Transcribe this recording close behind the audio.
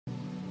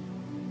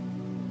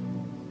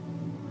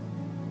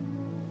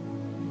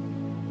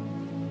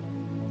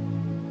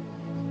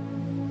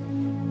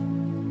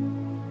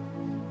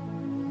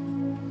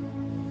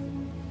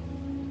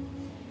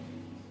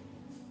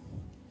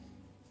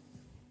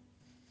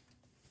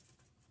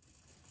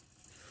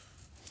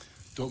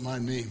Don't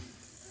mind me.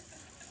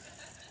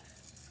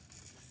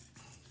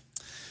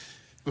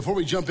 Before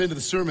we jump into the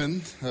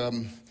sermon, a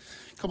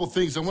couple of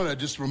things. I want to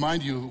just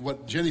remind you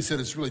what Jenny said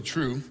is really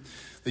true,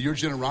 that your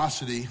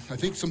generosity, I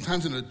think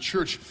sometimes in a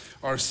church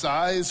our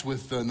size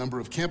with the number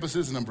of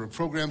campuses, the number of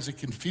programs, it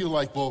can feel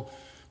like, well,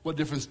 what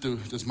difference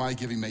does my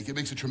giving make? It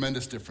makes a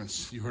tremendous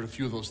difference. You heard a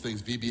few of those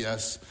things,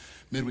 VBS,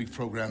 midweek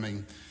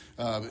programming,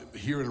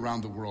 here and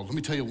around the world. Let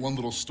me tell you one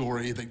little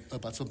story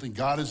about something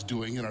God is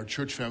doing in our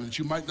church family that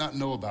you might not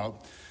know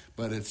about,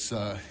 but it's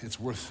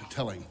worth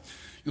telling.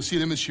 You'll see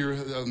an image here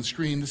on the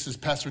screen. This is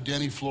Pastor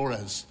Danny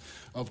Flores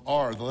of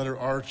the letter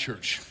R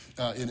Church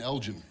in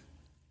Elgin.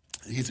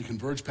 He's a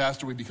Converge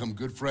pastor. We've become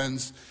good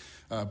friends,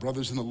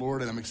 brothers in the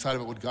Lord, and I'm excited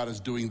about what God is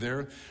doing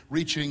there,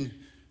 reaching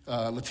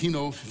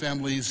Latino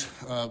families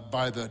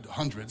by the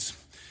hundreds,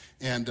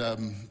 and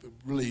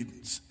really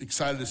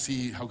excited to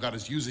see how God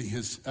is using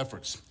his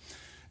efforts.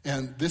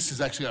 And this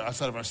is actually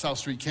outside of our South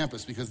Street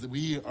campus because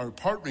we are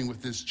partnering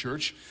with this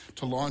church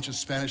to launch a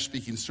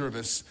Spanish-speaking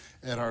service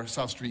at our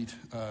South Street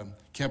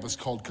campus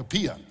called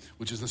Capilla,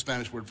 which is the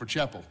Spanish word for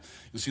chapel.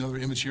 You'll see another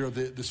image here of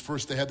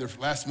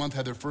last month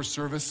had their first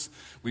service.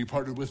 We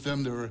partnered with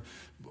them. There were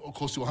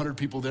close to 100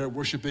 people there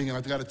worshiping, and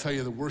I've got to tell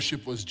you, the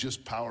worship was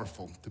just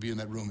powerful to be in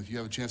that room. If you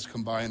have a chance to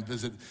come by and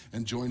visit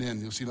and join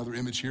in, you'll see another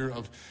image here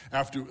of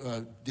after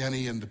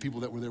Danny and the people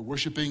that were there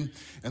worshiping,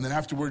 and then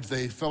afterwards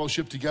they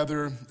fellowship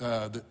together.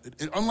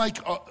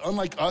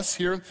 Unlike us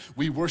here,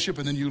 we worship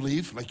and then you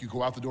leave, like you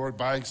go out the door,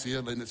 bye, see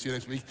you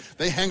next week.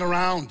 They hang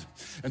around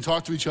and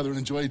talk to each other and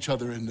enjoy each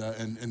other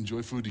and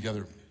enjoy food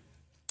together.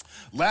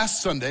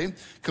 Last Sunday,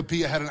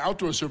 Capilla had an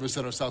outdoor service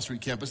at our South Street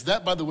campus.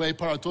 That, by the way,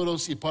 para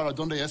todos y para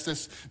donde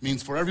estés,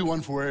 means for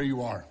everyone, for where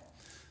you are.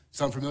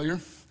 Sound familiar?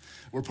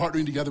 We're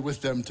partnering together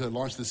with them to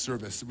launch this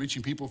service,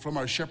 reaching people from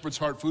our Shepherd's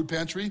Heart Food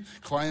Pantry,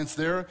 clients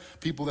there,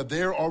 people that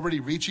they're already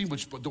reaching,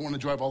 which don't want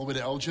to drive all the way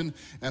to Elgin,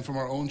 and from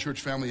our own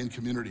church family and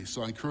community.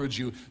 So I encourage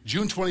you,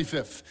 June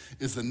 25th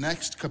is the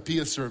next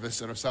Capilla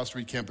service at our South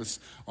Street campus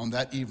on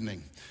that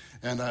evening.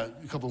 And a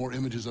couple more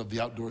images of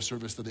the outdoor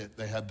service that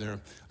they had there.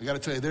 I got to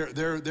tell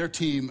you, their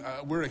team,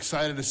 we're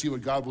excited to see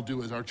what God will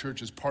do as our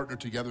churches partner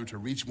together to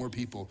reach more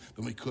people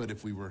than we could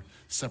if we were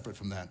separate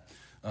from that.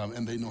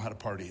 And they know how to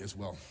party as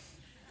well.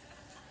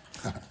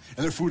 And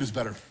their food is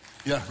better.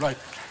 Yeah, right.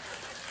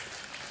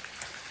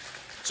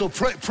 So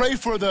pray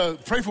for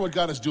what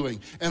God is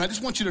doing. And I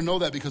just want you to know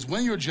that because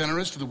when you're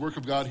generous to the work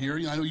of God here,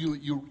 I know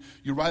you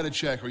write a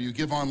check or you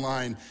give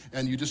online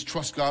and you just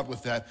trust God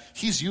with that.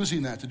 He's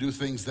using that to do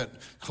things that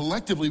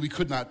collectively we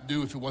could not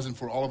do if it wasn't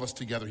for all of us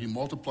together. He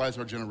multiplies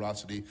our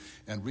generosity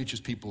and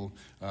reaches people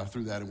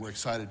through that. And we're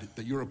excited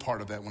that you're a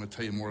part of that. I want to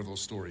tell you more of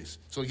those stories.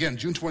 So again,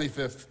 June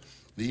 25th,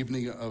 the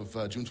evening of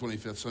June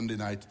 25th, Sunday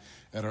night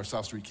at our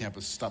South Street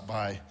campus, stop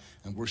by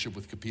and worship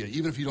with Capilla.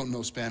 Even if you don't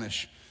know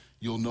Spanish,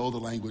 you'll know the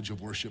language of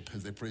worship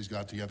as they praise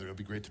God together. It'll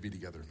be great to be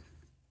together.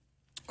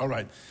 All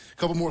right, a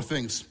couple more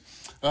things.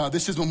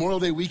 This is Memorial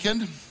Day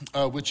weekend,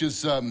 which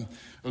is the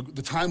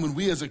time when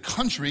we as a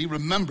country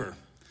remember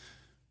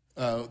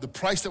the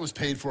price that was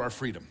paid for our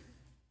freedom,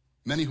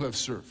 many who have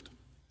served.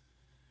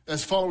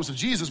 As followers of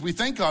Jesus, we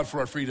thank God for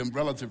our freedom,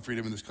 relative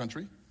freedom in this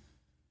country.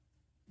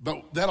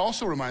 But that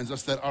also reminds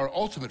us that our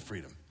ultimate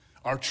freedom,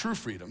 our true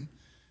freedom,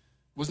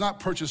 was not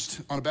purchased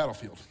on a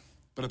battlefield,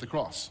 but at the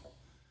cross.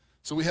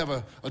 So we have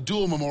a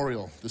dual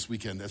memorial this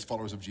weekend as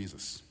followers of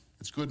Jesus.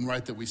 It's good and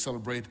right that we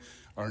celebrate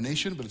our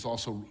nation, but it's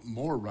also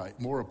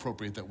more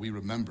appropriate that we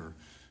remember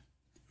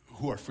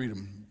who our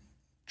freedom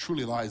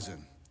truly lies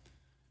in,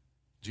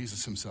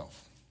 Jesus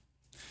himself.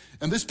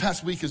 And this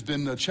past week has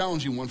been a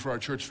challenging one for our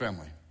church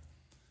family.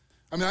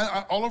 I mean,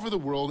 all over the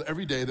world,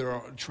 every day, there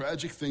are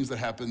tragic things that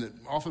happen that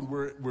often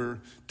we're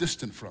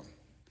distant from.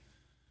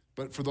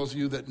 But for those of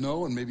you that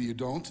know, and maybe you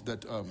don't,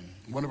 that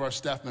one of our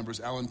staff members,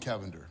 Alan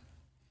Cavender,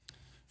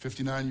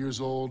 59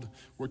 years old,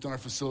 worked on our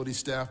facility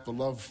staff,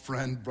 beloved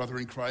friend, brother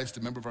in Christ,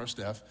 a member of our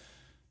staff,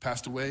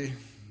 passed away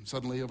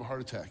suddenly of a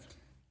heart attack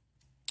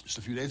just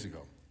a few days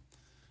ago.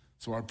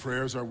 So our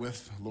prayers are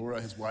with Laura,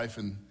 his wife,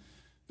 and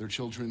their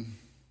children,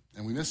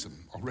 and we miss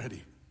him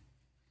already.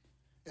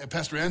 And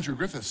Pastor Andrew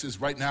Griffiths is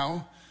right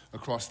now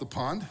across the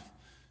pond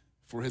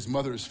for his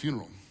mother's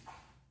funeral.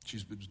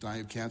 She's been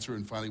dying of cancer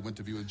and finally went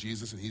to be with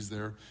Jesus, and he's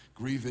there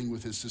grieving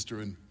with his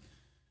sister and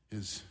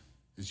his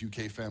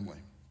UK family.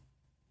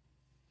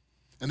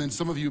 And then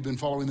some of you have been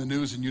following the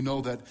news and you know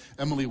that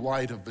Emily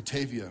White of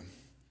Batavia,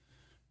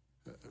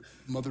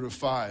 mother of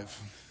 5,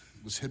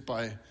 was hit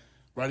by,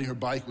 riding her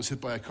bike, was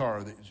hit by a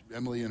car.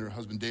 Emily and her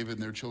husband David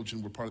and their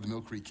children were part of the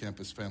Mill Creek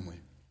campus family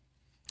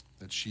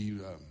that she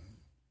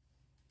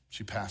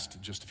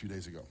passed just a few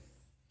days ago.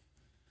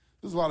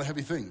 There's a lot of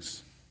heavy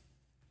things.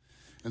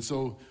 And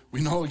so we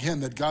know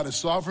again that God is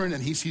sovereign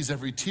and he sees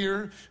every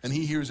tear and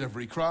he hears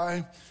every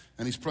cry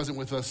and he's present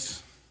with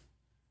us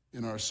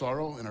in our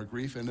sorrow, in our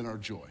grief, and in our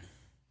joy.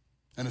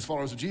 And as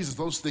followers of Jesus,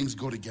 those things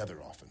go together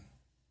often.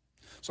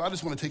 So I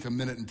just want to take a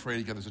minute and pray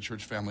together as a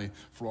church family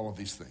for all of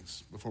these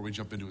things before we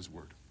jump into his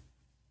word.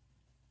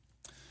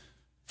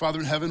 Father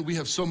in heaven, we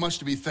have so much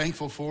to be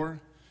thankful for.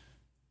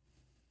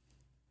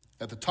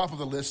 At the top of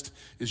the list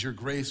is your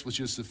grace, which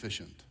is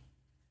sufficient.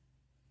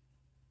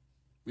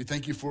 We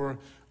thank you for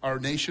our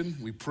nation.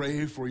 We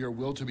pray for your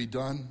will to be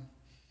done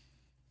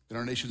in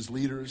our nation's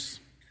leaders.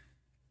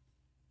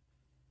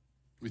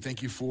 We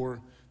thank you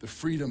for the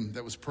freedom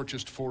that was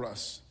purchased for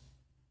us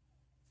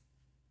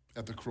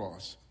at the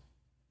cross.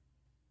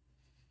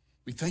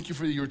 We thank you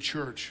for your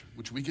church,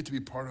 which we get to be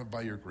part of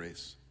by your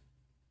grace.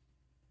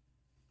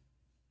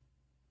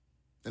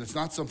 And it's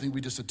not something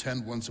we just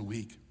attend once a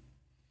week.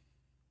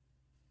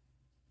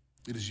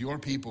 It is your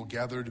people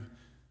gathered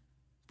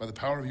by the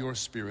power of your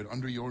Spirit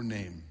under your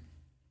name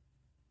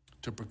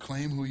to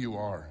proclaim who you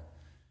are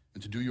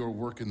and to do your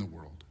work in the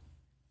world.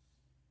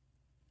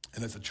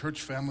 And as a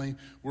church family,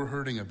 we're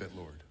hurting a bit,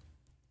 Lord.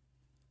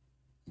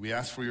 We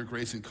ask for your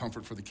grace and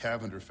comfort for the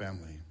Cavender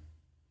family,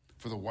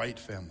 for the White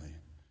family,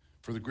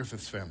 for the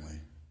Griffiths family,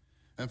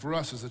 and for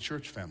us as a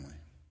church family.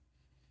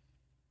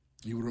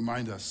 You would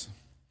remind us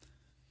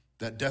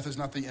that death is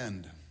not the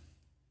end,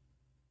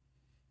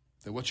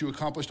 that what you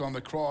accomplished on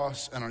the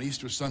cross and on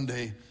Easter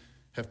Sunday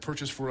have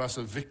purchased for us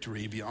a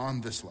victory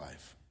beyond this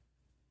life.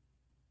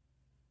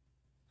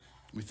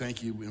 We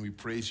thank you and we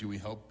praise you.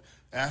 We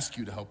ask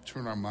you to help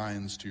turn our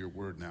minds to your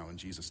word now in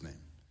Jesus' name.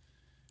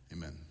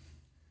 Amen.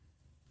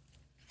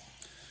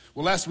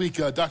 Well, last week,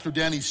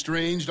 Dr.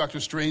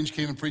 Strange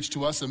came and preached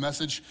to us a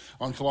message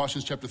on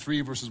Colossians chapter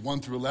 3, verses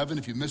 1 through 11.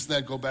 If you missed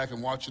that, go back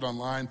and watch it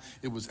online.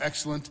 It was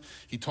excellent.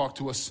 He talked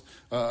to us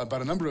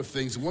about a number of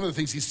things. And one of the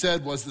things he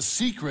said was the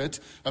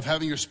secret of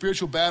having your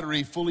spiritual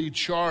battery fully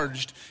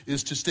charged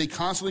is to stay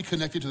constantly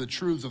connected to the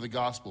truths of the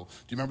gospel.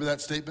 Do you remember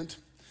that statement?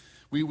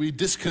 We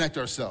disconnect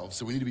ourselves,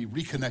 so we need to be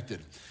reconnected.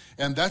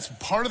 And that's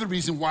part of the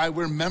reason why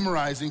we're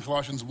memorizing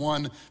Colossians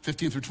 1,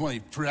 15 through 20.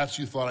 Perhaps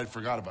you thought I'd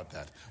forgot about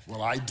that.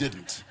 Well, I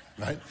didn't,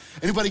 right?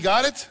 Anybody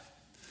got it?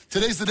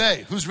 Today's the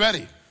day. Who's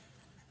ready?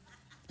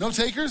 No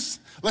takers?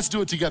 Let's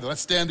do it together.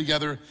 Let's stand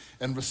together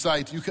and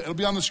recite. It'll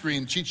be on the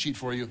screen, cheat sheet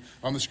for you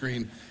on the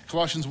screen.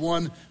 Colossians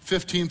 1,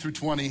 15 through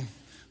 20,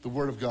 the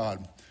word of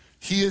God.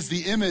 He is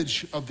the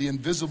image of the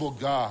invisible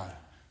God,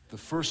 the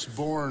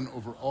firstborn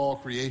over all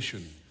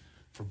creation.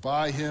 For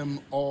by him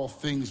all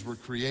things were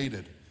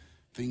created,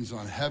 things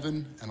on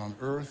heaven and on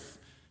earth,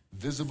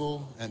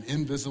 visible and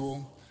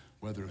invisible,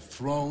 whether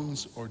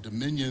thrones or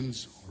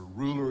dominions or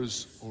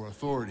rulers or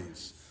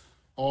authorities.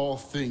 All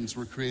things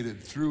were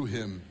created through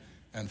him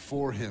and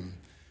for him,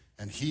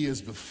 and he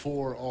is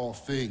before all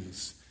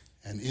things,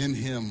 and in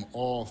him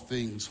all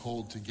things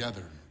hold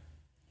together.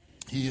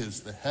 He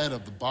is the head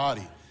of the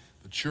body,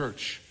 the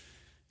church.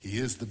 He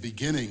is the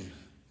beginning,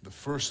 the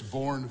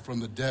firstborn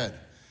from the dead,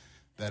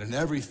 that in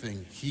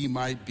everything he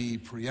might be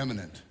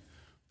preeminent.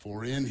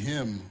 For in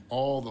him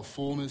all the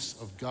fullness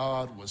of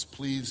God was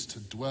pleased to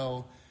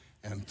dwell,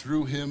 and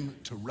through him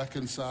to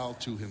reconcile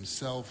to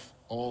himself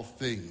all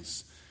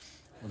things,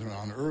 whether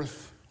on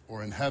earth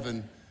or in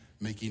heaven,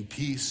 making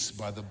peace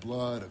by the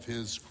blood of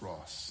his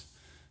cross.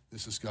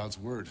 This is God's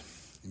word.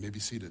 You may be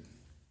seated.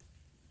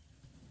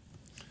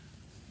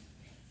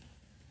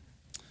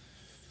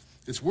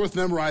 It's worth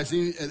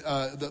memorizing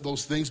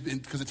those things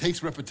because it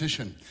takes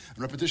repetition. And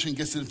repetition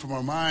gets it from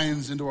our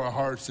minds into our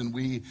hearts, and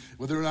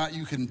whether or not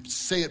you can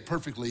say it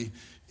perfectly,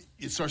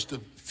 it starts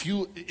to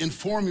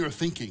inform your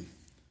thinking,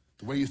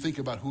 the way you think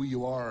about who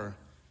you are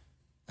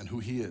and who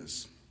he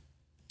is.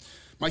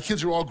 My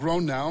kids are all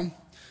grown now,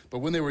 but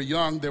when they were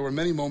young, there were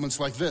many moments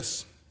like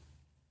this.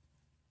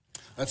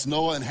 That's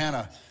Noah and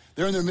Hannah.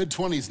 They're in their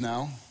mid-20s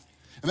now,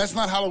 and that's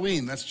not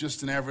Halloween. That's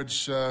just an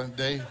average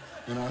day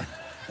in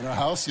our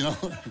house,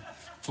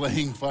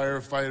 playing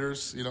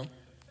firefighters,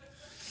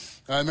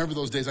 I remember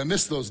those days. I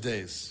miss those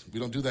days. We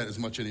don't do that as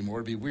much anymore.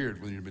 It'd be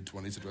weird when you're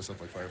mid-20s to dress up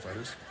like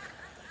firefighters.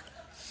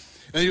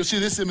 And you'll see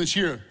this image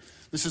here.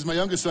 This is my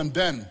youngest son,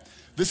 Ben.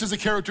 This is a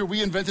character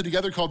we invented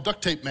together called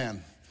Duct Tape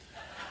Man.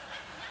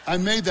 I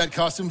made that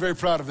costume, very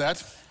proud of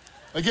that.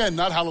 Again,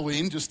 not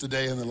Halloween, just a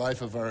day in the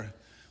life of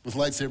with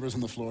lightsabers on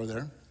the floor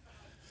there.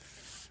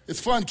 It's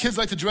fun. Kids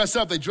like to dress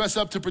up. They dress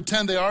up to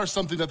pretend they are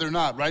something that they're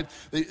not, right?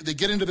 They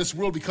get into this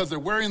world because they're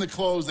wearing the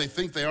clothes. They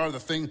think they are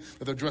the thing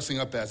that they're dressing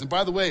up as. And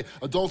by the way,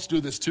 adults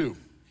do this too.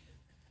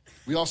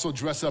 We also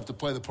dress up to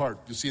play the part.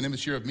 You see an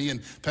image here of me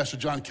and Pastor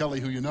John Kelly,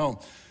 who you know.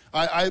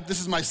 This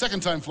is my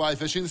second time fly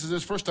fishing. This is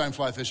his first time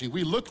fly fishing.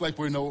 We look like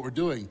we know what we're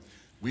doing.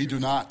 We do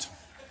not.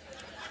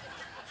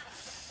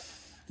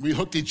 We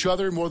hooked each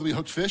other more than we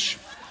hooked fish.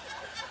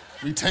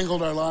 We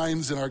tangled our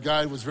lines, and our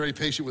guide was very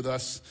patient with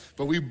us.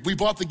 But we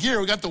bought the gear.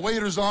 We got the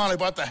waders on. I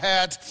bought the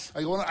hat.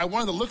 I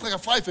wanted to look like a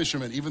fly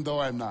fisherman, even though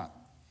I'm not.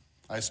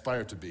 I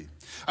aspire to be.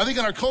 I think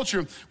in our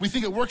culture, we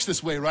think it works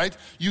this way, right?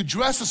 You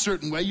dress a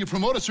certain way. You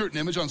promote a certain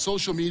image on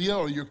social media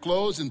or your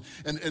clothes and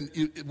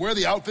you wear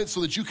the outfit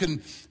so that you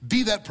can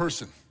be that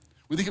person.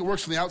 We think it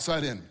works from the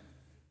outside in.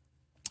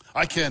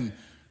 I can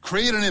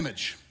create an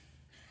image,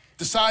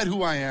 decide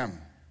who I am,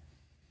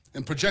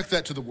 and project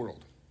that to the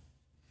world.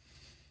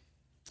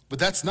 But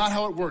that's not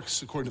how it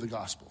works according to the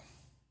gospel.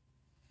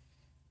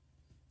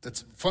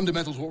 That's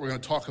fundamental to what we're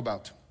going to talk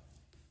about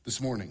this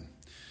morning.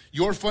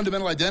 Your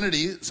fundamental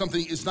identity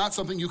is not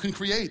something you can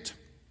create.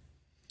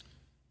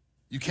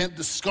 You can't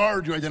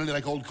discard your identity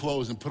like old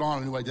clothes and put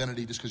on a new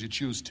identity just because you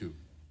choose to.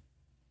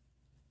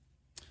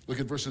 Look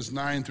at verses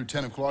 9 through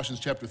 10 of Colossians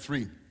chapter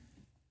 3.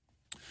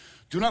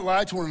 Do not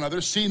lie to one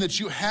another, seeing that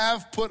you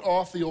have put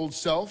off the old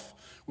self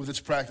with its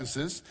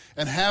practices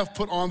and have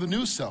put on the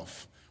new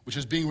self, which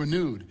is being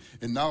renewed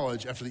in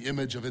knowledge after the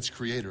image of its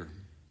creator.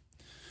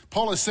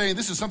 Paul is saying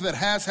this is something that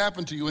has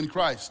happened to you in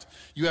Christ.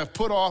 You have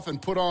put off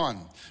and put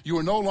on. You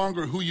are no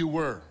longer who you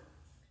were.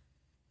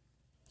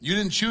 You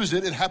didn't choose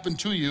it. It happened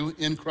to you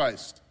in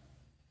Christ.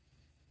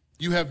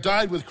 You have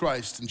died with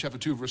Christ in chapter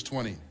 2, verse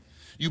 20.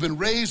 You've been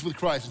raised with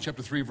Christ in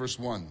chapter 3, verse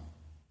 1.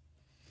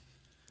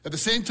 At the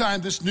same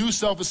time, this new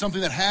self is something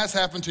that has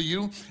happened to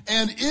you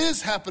and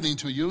is happening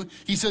to you.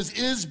 He says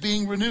is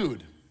being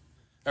renewed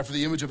after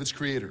the image of its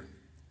creator.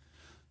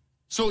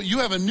 So you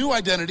have a new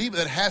identity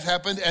that has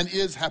happened and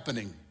is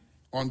happening,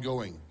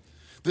 ongoing.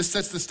 This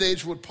sets the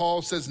stage for what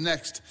Paul says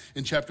next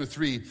in chapter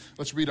 3.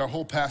 Let's read our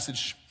whole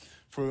passage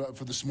for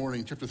this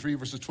morning, chapter 3,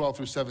 verses 12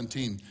 through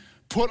 17.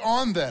 Put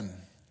on then,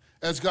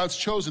 as God's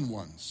chosen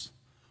ones,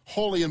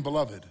 holy and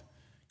beloved,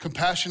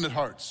 compassionate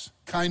hearts,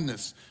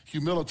 kindness,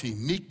 humility,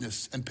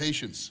 meekness, and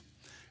patience,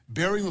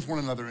 bearing with one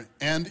another,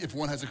 and if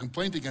one has a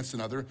complaint against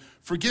another,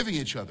 forgiving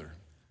each other.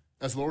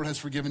 As the Lord has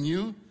forgiven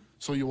you,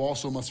 so you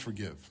also must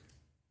forgive.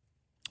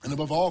 And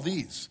above all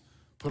these,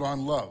 put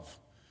on love,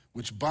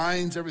 which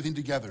binds everything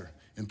together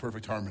in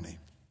perfect harmony.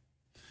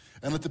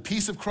 And let the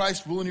peace of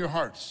Christ rule in your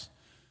hearts,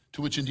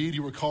 to which indeed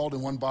you were called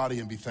in one body,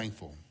 and be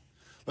thankful.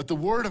 Let the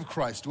word of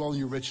Christ dwell in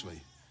you richly,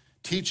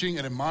 teaching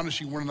and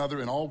admonishing one another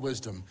in all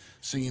wisdom,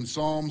 singing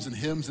psalms and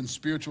hymns and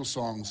spiritual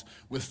songs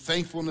with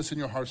thankfulness in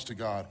your hearts to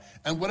God.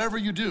 And whatever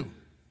you do,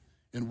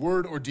 in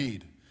word or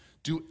deed,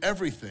 do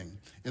everything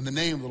in the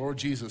name of the Lord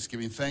Jesus,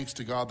 giving thanks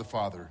to God the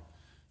Father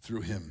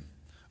through him.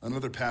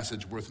 Another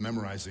passage worth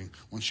memorizing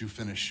once you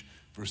finish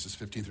verses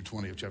 15 through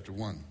 20 of chapter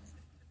 1.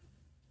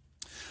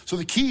 So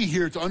the key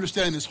here to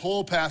understanding this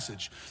whole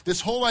passage,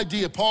 this whole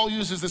idea, Paul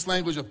uses this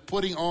language of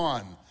putting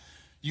on.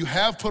 You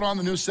have put on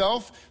the new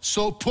self,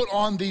 so put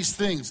on these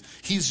things.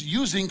 He's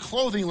using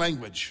clothing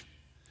language.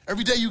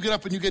 Every day you get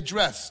up and you get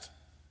dressed.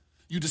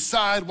 You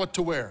decide what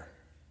to wear,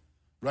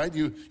 right?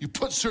 You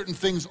put certain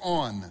things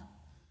on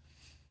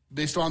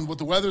based on what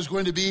the weather's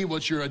going to be,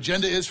 what your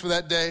agenda is for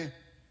that day.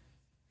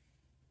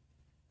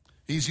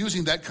 He's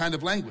using that kind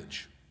of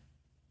language.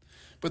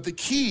 But the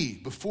key,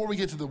 before we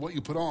get to what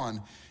you put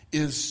on,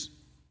 is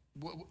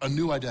a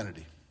new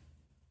identity.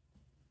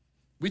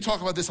 We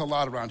talk about this a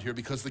lot around here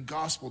because the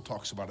gospel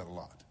talks about it a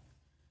lot.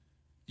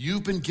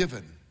 You've been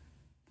given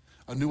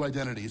a new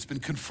identity. It's been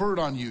conferred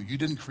on you. You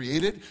didn't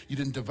create it. You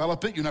didn't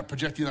develop it. You're not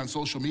projecting it on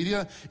social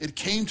media. It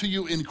came to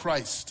you in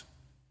Christ.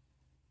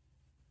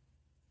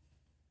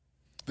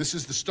 This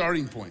is the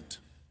starting point.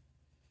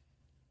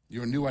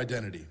 Your new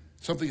identity.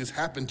 Something has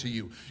happened to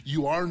you.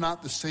 You are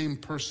not the same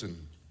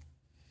person.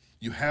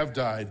 You have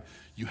died.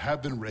 You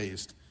have been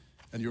raised.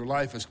 And your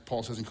life, as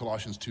Paul says in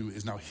Colossians 2,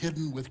 is now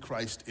hidden with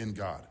Christ in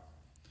God.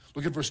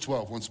 Look at verse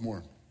 12 once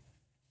more.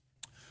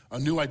 A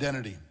new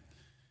identity.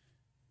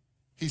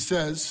 He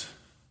says,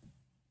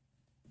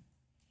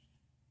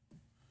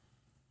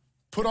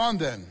 put on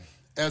then,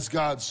 as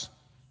God's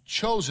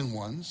chosen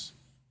ones,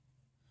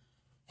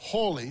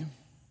 holy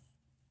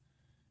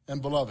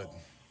and beloved.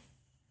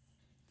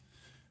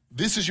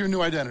 This is your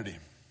new identity.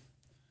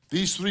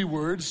 These three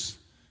words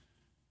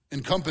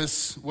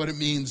encompass what it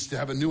means to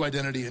have a new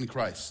identity in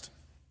Christ.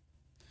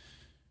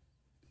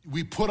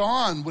 We put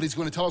on what he's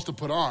going to tell us to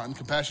put on,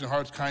 compassionate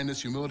hearts,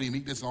 kindness, humility,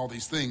 meekness, and all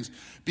these things,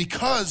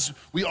 because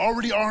we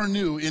already are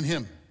new in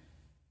him.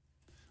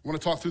 I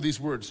want to talk through these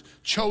words.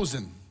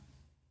 Chosen.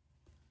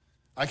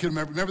 I can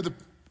remember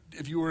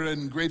if you were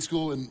in grade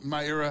school in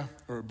my era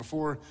or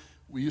before,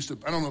 we used to,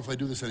 I don't know if they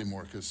do this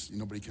anymore because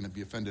nobody can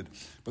be offended,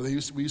 but we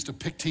used to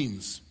pick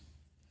teams.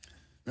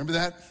 Remember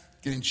that?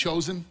 Getting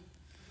chosen?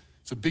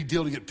 It's a big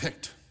deal to get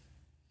picked.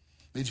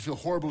 Made you feel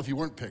horrible if you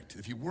weren't picked.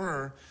 If you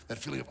were, that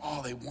feeling of,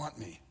 oh, they want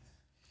me.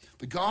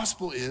 The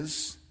gospel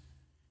is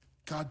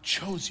God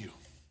chose you.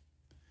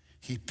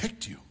 He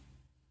picked you.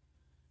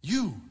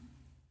 You.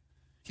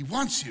 He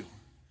wants you.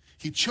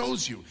 He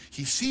chose you.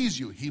 He sees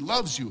you. He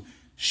loves you.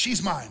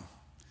 She's mine.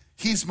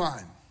 He's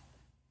mine.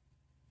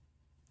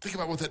 Think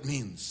about what that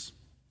means.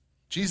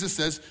 Jesus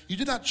says, you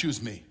did not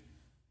choose me.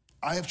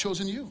 I have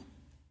chosen you.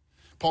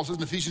 Paul says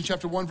in Ephesians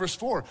chapter 1, verse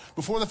 4,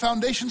 before the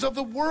foundations of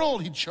the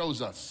world, he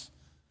chose us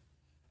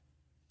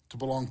to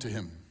belong to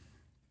him.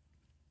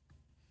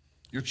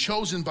 You're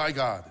chosen by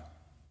God.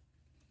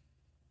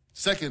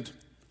 Second,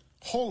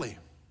 holy.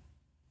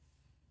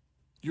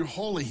 You're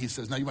holy, he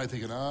says. Now you might be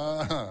thinking,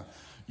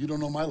 you don't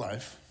know my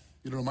life.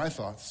 You don't know my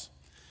thoughts.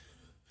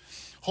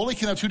 Holy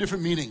can have two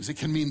different meanings. It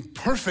can mean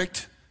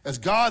perfect, as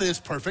God is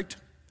perfect,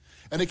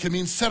 and it can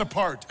mean set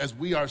apart, as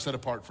we are set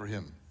apart for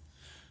him.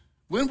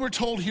 When we're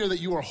told here that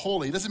you are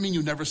holy, it doesn't mean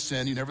you never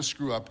sin, you never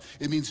screw up.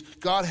 It means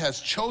God has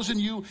chosen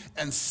you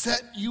and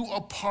set you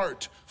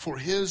apart for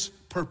his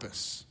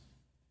purpose,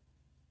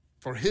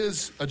 for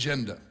his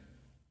agenda,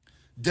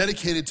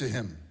 dedicated to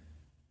him.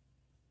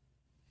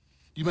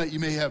 You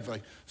may have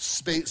like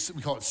space,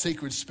 we call it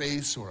sacred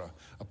space, or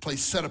a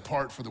place set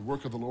apart for the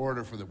work of the Lord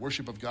or for the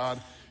worship of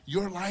God.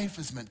 Your life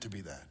is meant to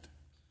be that.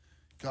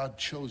 God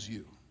chose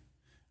you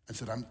and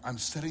said, I'm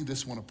setting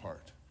this one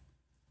apart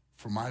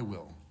for my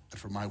will and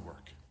for my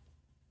work.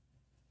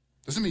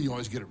 Doesn't mean you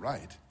always get it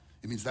right.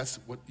 It means that's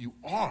what you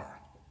are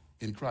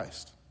in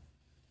Christ.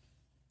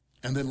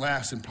 And then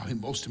last, and probably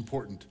most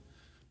important,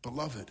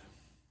 beloved.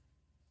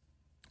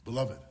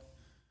 Beloved,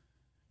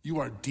 you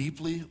are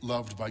deeply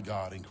loved by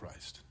God in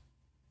Christ.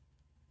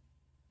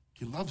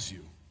 He loves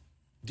you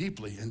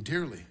deeply and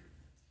dearly.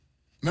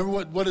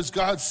 Remember what does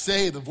God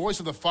say, the voice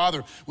of the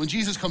Father, when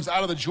Jesus comes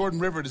out of the Jordan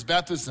River at his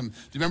baptism? Do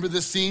you remember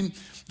this scene?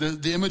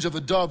 The image of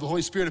the dove, the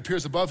Holy Spirit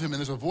appears above him, and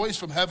there's a voice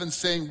from heaven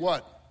saying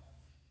what?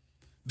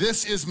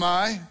 This is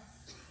my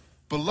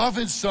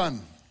beloved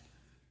Son,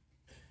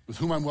 with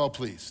whom I'm well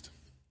pleased.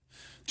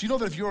 Do you know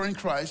that if you're in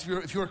Christ,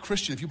 if you're a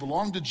Christian, if you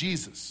belong to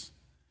Jesus,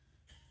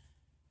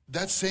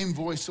 that same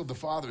voice of the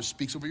Father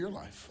speaks over your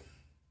life.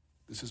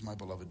 This is my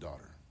beloved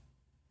daughter.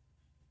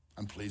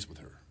 I'm pleased with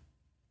her.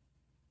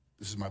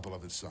 This is my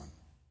beloved Son.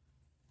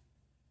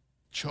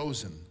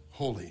 Chosen,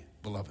 holy,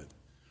 beloved.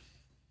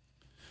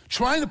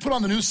 Trying to put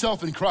on the new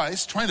self in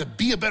Christ, trying to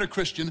be a better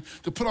Christian,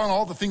 to put on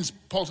all the things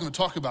Paul's going to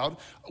talk about,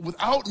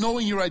 without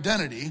knowing your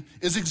identity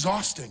is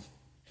exhausting.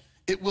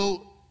 It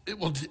will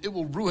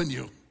ruin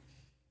you.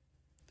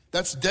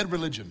 That's dead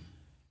religion.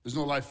 There's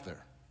no life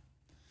there.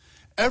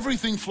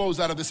 Everything flows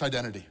out of this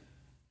identity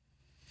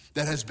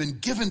that has been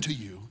given to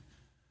you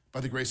by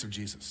the grace of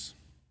Jesus.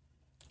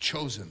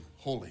 Chosen,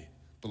 holy,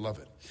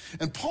 beloved.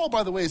 And Paul,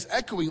 by the way, is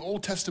echoing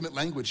Old Testament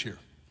language here.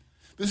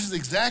 This is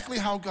exactly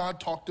how God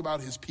talked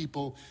about his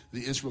people,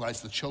 the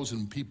Israelites, the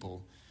chosen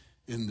people,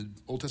 in the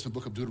Old Testament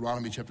book of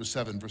Deuteronomy chapter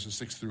 7, verses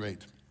 6 through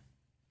 8.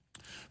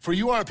 For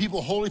you are a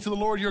people holy to the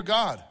Lord your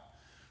God.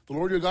 The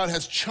Lord your God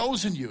has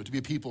chosen you to be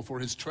a people for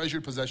his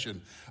treasured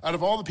possession out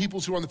of all the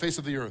peoples who are on the face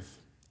of the earth.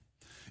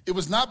 It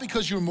was not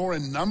because you were more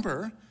in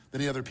number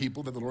than any other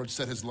people that the Lord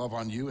set his love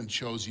on you and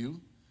chose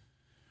you.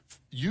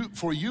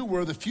 For you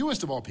were the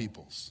fewest of all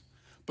peoples,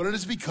 but it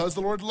is because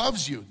the Lord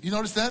loves you. You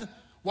notice that?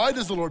 Why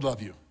does the Lord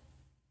love you?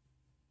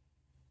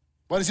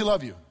 Why does he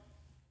love you?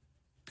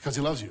 Because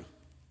he loves you.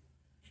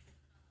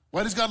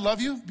 Why does God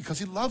love you? Because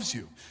he loves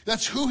you.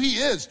 That's who he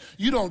is.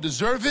 You don't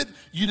deserve it.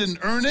 You didn't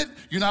earn it.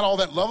 You're not all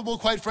that lovable,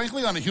 quite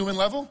frankly, on a human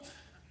level.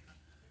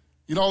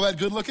 You're not all that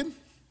good looking.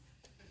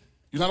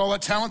 You're not all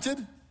that talented.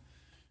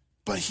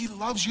 But he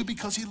loves you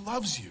because he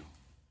loves you.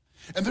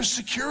 And there's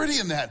security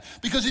in that.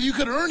 Because if you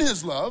could earn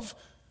his love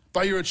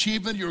by your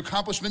achievement, your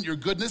accomplishment, your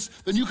goodness,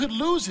 then you could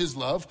lose his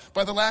love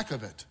by the lack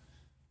of it.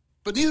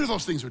 But neither of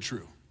those things are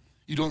true.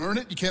 You don't earn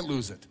it, you can't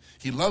lose it.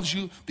 He loves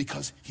you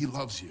because he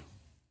loves you.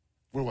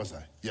 Where was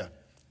I? Yeah.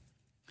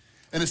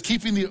 And is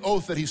keeping the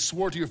oath that he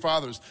swore to your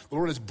fathers. The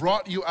Lord has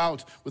brought you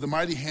out with a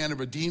mighty hand and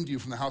redeemed you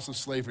from the house of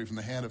slavery, from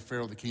the hand of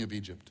Pharaoh, the king of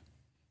Egypt.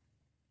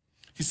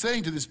 He's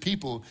saying to this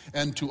people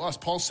and to us,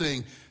 Paul's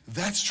saying,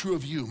 that's true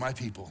of you, my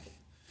people.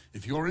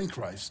 If you're in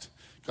Christ,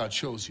 God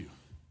chose you.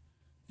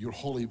 You're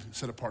holy,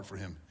 set apart for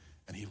him,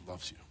 and he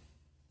loves you.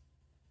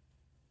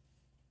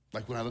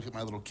 Like when I look at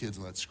my little kids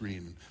on that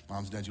screen,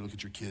 moms and dads, you look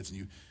at your kids,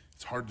 and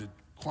it's hard to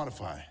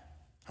quantify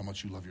how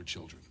much you love your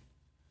children.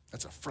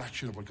 That's a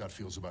fraction of what God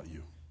feels about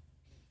you.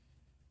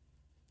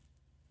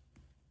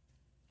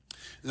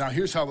 Now,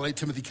 here's how the late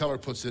Timothy Keller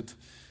puts it.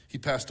 He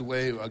passed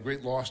away, a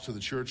great loss to the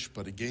church,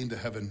 but a gain to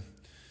heaven.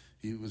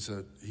 He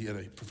had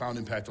a profound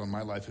impact on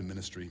my life and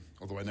ministry,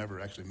 although I never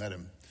actually met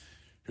him.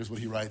 Here's what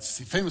he writes.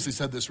 He famously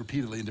said this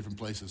repeatedly in different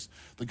places.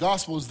 The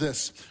gospel is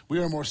this: we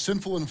are more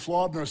sinful and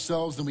flawed in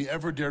ourselves than we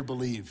ever dared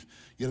believe.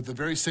 Yet at the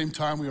very same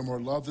time, we are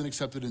more loved and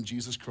accepted in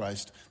Jesus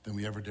Christ than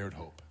we ever dared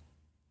hope.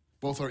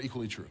 Both are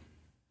equally true.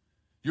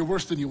 You're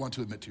worse than you want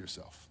to admit to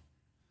yourself.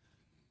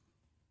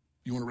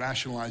 You want to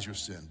rationalize your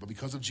sin. But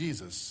because of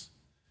Jesus,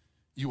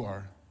 you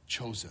are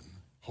chosen,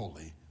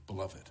 holy,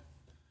 beloved.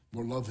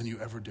 More loved than you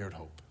ever dared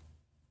hope.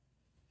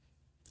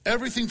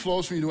 Everything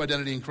flows from your new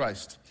identity in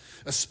Christ,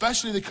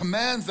 especially the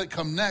commands that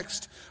come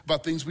next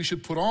about things we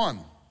should put on.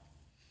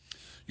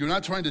 You're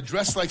not trying to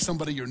dress like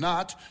somebody you're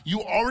not.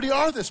 You already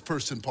are this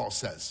person, Paul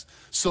says.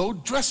 So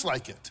dress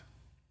like it.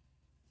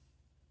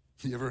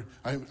 I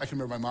can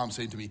remember my mom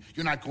saying to me,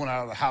 you're not going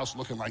out of the house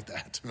looking like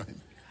that. Right?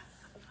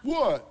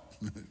 What?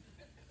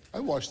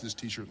 I washed this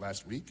t-shirt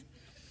last week.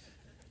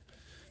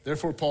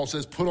 Therefore, Paul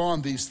says, put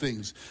on these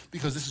things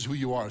because this is who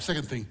you are.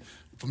 Second thing,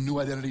 from new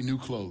identity, new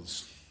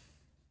clothes.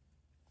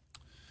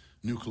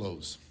 New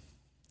clothes.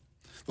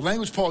 The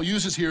language Paul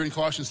uses here in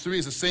Colossians 3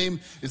 is the same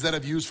as that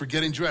I've used for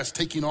getting dressed,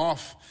 taking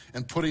off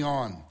and putting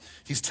on.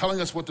 He's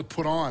telling us what to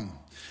put on.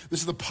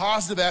 This is the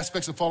positive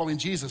aspects of following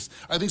Jesus.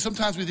 I think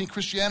sometimes we think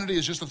Christianity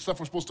is just the stuff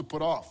we're supposed to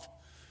put off.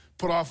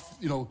 Put off,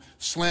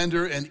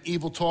 slander and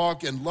evil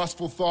talk and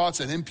lustful thoughts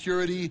and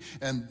impurity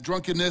and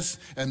drunkenness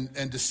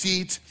and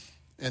deceit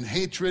and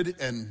hatred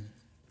and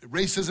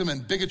racism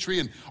and bigotry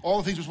and all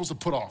the things we're supposed to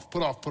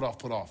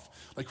put off.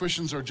 Like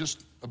Christians are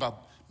just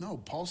about... No,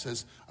 Paul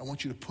says, I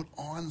want you to put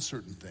on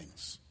certain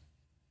things.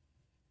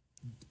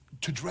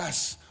 to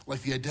dress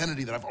like the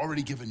identity that I've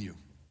already given you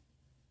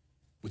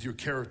with your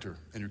character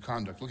and your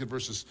conduct. Look at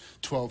verses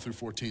 12 through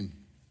 14.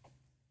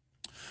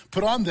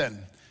 Put on then,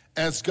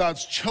 as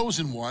God's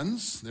chosen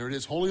ones, there it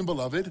is, holy and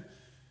beloved,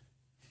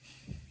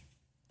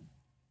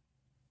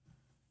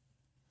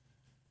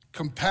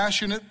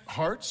 compassionate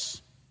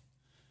hearts,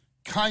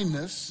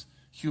 kindness,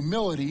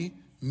 humility,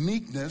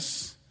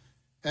 meekness,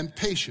 and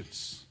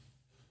patience,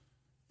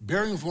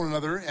 bearing with one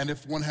another, and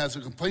if one has a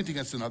complaint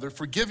against another,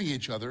 forgiving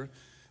each other,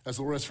 as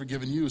the Lord has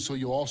forgiven you, so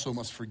you also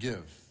must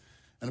forgive.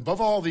 And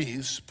above all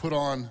these, put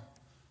on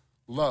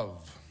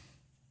love,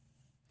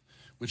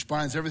 which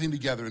binds everything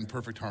together in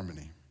perfect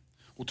harmony.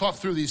 We'll talk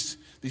through these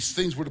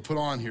things we're to put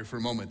on here for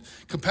a moment.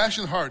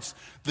 Compassionate hearts,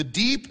 the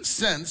deep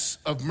sense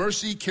of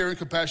mercy, care, and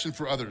compassion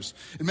for others.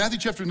 In Matthew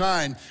chapter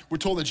 9, we're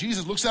told that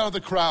Jesus looks out of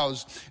the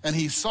crowds and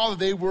he saw that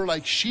they were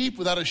like sheep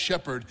without a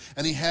shepherd,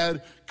 and he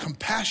had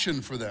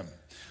compassion for them.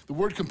 The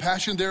word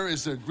compassion there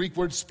is the Greek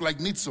word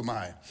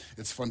splagnizomai.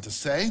 It's fun to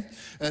say.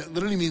 It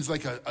literally means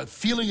like a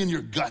feeling in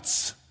your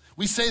guts.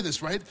 We say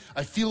this, right?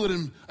 I feel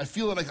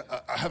it like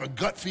I have a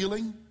gut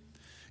feeling.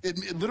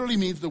 It literally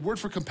means, the word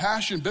for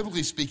compassion,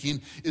 biblically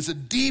speaking, is a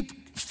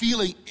deep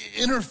feeling,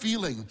 inner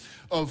feeling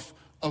of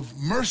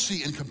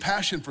mercy and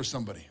compassion for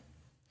somebody.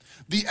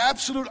 The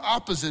absolute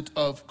opposite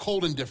of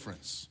cold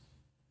indifference.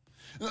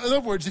 In other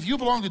words, if you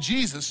belong to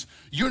Jesus,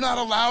 you're not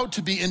allowed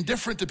to be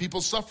indifferent to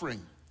people's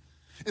suffering.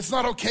 It's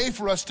not okay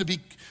for us to be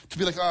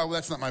like, oh, well,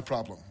 that's not my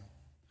problem.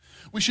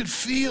 We should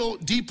feel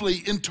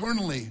deeply,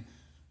 internally,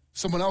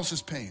 someone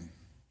else's pain.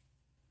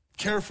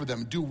 Care for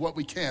them, do what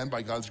we can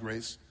by God's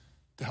grace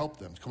to help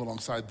them, to come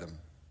alongside them.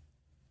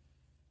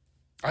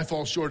 I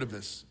fall short of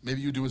this.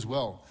 Maybe you do as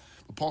well.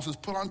 But Paul says,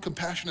 put on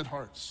compassionate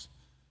hearts.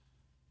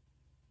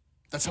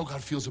 That's how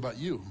God feels about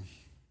you.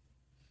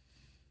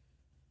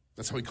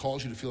 That's how he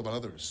calls you to feel about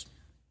others.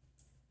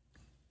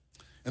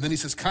 And then he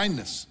says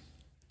kindness.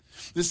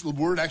 This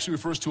word actually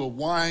refers to a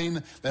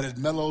wine that had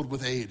mellowed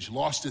with age,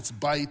 lost its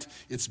bite,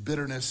 its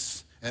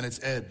bitterness, and its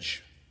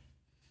edge.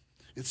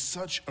 It's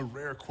such a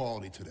rare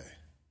quality today.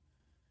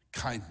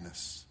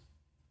 Kindness.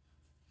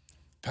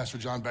 Pastor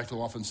John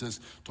Bechtel often says,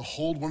 to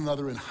hold one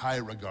another in high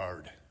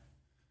regard,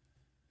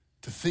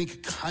 to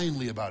think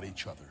kindly about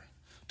each other,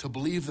 to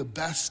believe the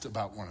best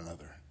about one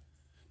another,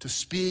 to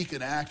speak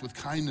and act with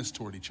kindness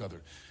toward each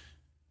other.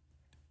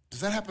 Does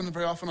that happen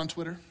very often on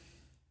Twitter,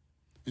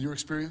 in your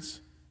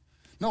experience?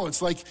 No,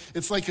 it's like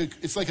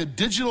a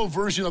digital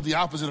version of the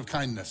opposite of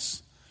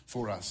kindness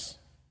for us.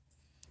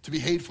 To be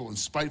hateful and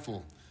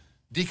spiteful,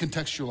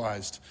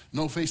 decontextualized,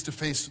 no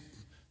face-to-face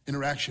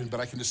interaction, but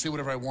I can just say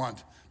whatever I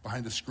want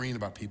behind the screen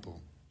about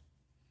people.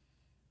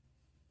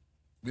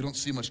 We don't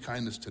see much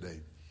kindness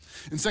today.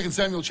 In 2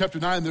 Samuel chapter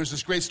 9, there's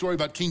this great story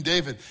about King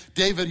David.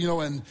 David,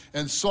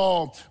 and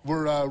Saul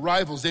were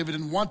rivals. David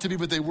didn't want to be,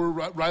 but they were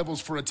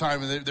rivals for a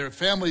time, and their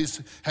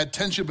families had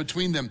tension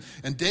between them.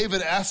 And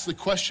David asked the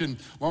question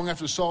long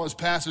after Saul has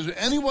passed, is there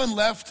anyone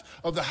left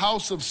of the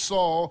house of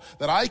Saul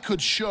that I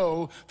could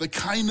show the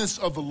kindness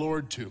of the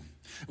Lord to?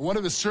 And one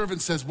of his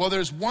servants says, well,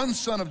 there's one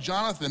son of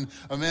Jonathan,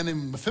 a man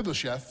named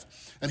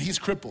Mephibosheth, and he's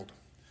crippled.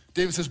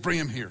 David says, bring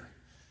him here.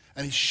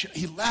 And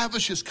he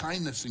lavishes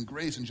kindness and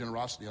grace and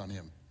generosity on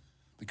him.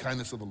 The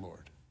kindness of the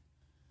Lord.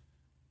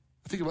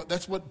 Think about,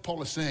 that's what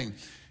Paul is saying.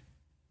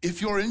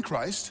 If you're in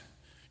Christ,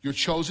 you're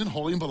chosen,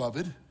 holy and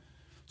beloved,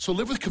 so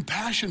live with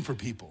compassion for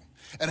people.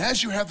 And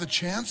as you have the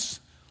chance,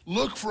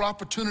 look for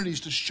opportunities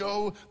to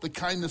show the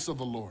kindness of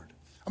the Lord.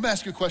 I'm gonna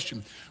ask you a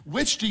question.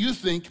 Which do you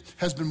think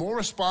has been more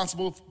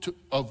responsible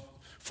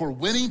for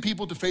winning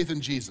people to faith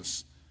in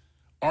Jesus?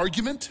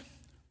 Argument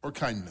or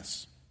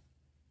kindness?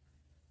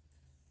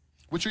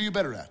 Which are you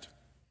better at?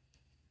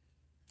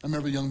 I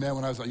remember a young man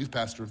when I was a youth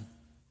pastor.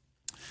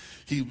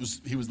 He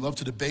loved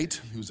to debate.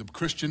 He was a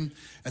Christian,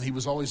 and he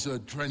was always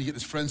trying to get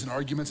his friends in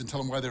arguments and tell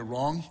them why they're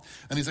wrong.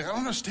 And he's like, I don't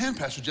understand,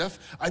 Pastor Jeff.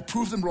 I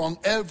prove them wrong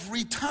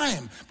every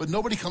time, but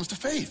nobody comes to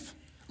faith.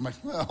 I'm like,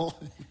 well,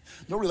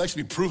 nobody likes to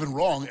be proven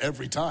wrong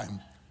every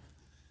time.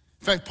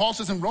 In fact, Paul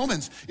says in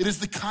Romans, it is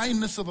the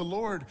kindness of the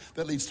Lord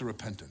that leads to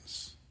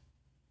repentance.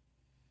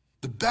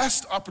 The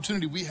best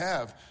opportunity we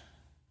have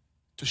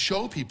to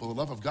show people the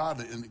love of God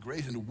and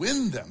grace and to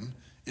win them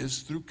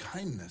is through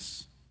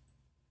kindness.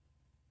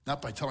 Not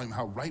by telling them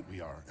how right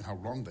we are and how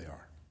wrong they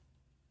are.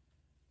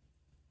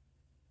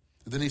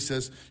 And then he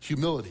says,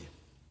 humility.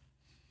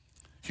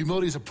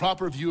 Humility is a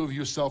proper view of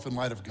yourself in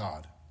light of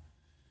God.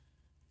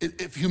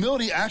 If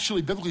humility,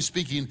 actually, biblically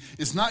speaking,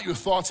 is not your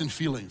thoughts and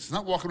feelings, it's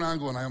not walking around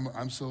going,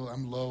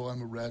 I'm low,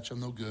 I'm a wretch, I'm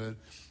no good.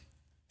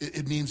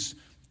 It means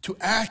to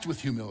act with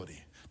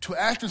humility, to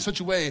act in such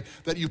a way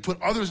that you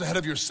put others ahead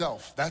of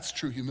yourself. That's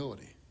true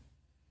humility.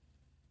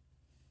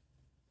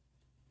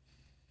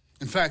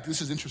 In fact,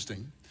 this is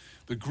interesting.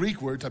 The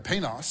Greek word,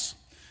 tapenos,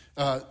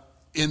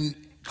 in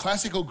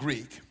classical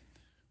Greek,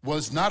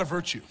 was not a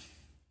virtue.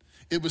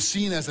 It was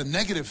seen as a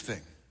negative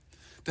thing.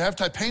 To have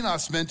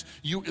tapenos meant,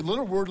 the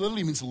little word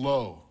literally means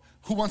low.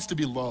 Who wants to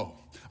be low?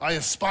 I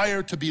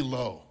aspire to be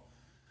low.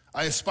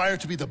 I aspire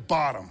to be the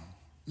bottom.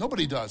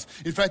 Nobody does.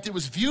 In fact, it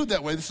was viewed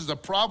that way. This is a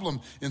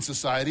problem in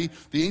society.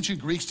 The ancient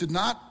Greeks did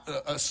not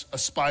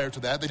aspire to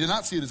that. They did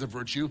not see it as a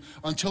virtue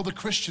until the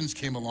Christians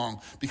came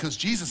along, because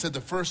Jesus said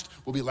the first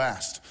will be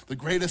last, the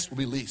greatest will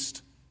be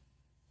least.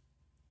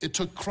 It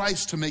took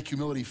Christ to make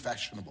humility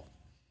fashionable.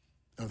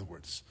 In other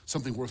words,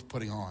 something worth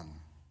putting on.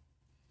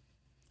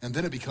 And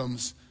then it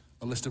becomes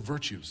a list of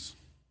virtues.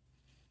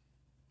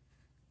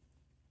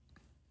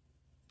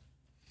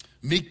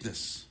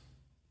 Meekness.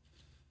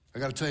 I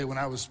got to tell you, when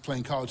I was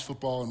playing college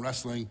football and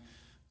wrestling,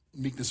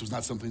 meekness was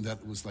not something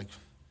that was like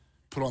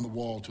put on the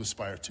wall to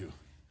aspire to.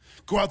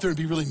 Go out there and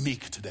be really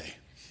meek today.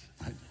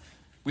 Right?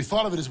 We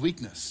thought of it as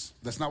weakness.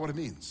 That's not what it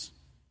means.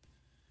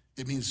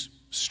 It means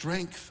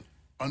strength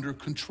under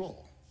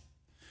control.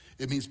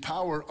 It means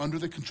power under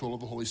the control of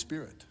the Holy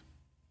Spirit.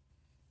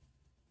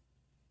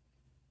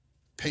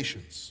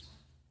 Patience,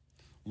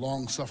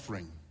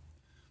 long-suffering.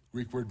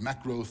 Greek word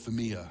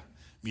makrothemia,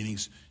 meaning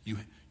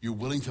you're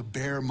willing to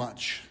bear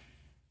much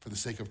for the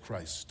sake of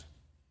Christ.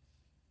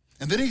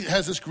 And then he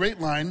has this great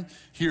line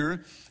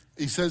here.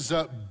 He says,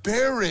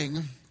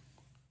 bearing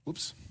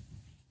with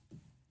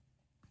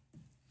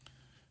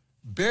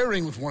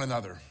one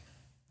another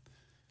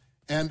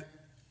and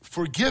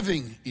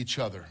forgiving each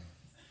other.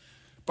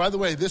 By the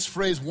way, this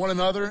phrase, one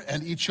another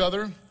and each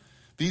other,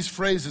 these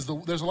phrases,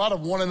 there's a lot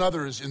of one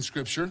another's in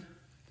Scripture.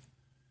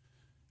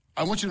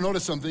 I want you to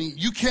notice something.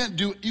 You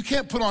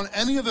can't put on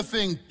any of the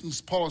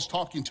things Paul is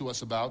talking to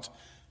us about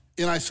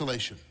in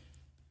isolation.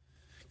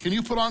 Can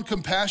you put on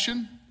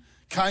compassion,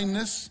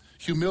 kindness,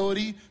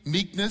 humility,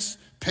 meekness,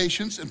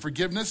 patience, and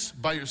forgiveness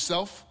by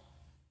yourself?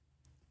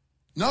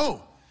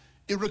 No.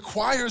 It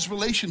requires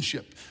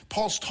relationship.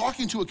 Paul's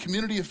talking to a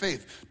community of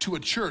faith, to a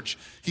church.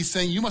 He's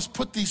saying you must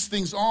put these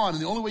things on,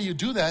 and the only way you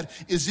do that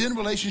is in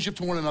relationship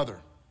to one another.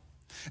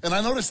 And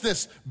I notice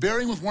this,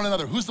 bearing with one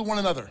another. Who's the one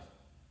another?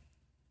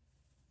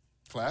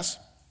 Class?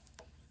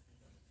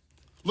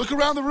 Look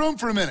around the room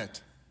for a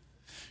minute.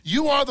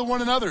 You are the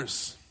one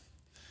another's.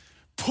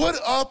 Put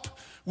up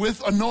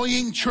with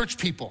annoying church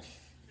people.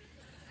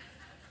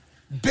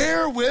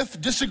 Bear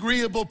with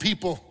disagreeable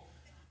people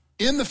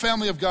in the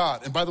family of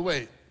God. And by the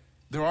way,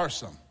 there are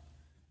some.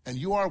 And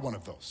you are one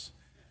of those.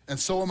 And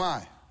so am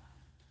I.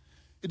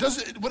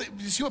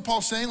 You see what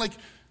Paul's saying? Like,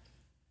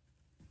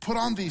 put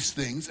on these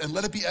things and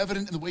let it be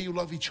evident in the way you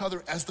love each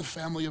other as the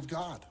family of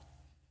God.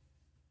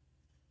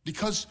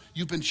 Because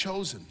you've been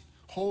chosen,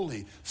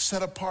 holy,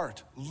 set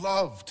apart,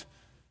 loved.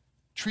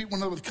 Treat one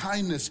another with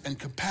kindness and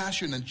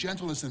compassion and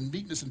gentleness and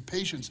meekness and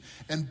patience,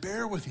 and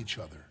bear with each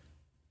other.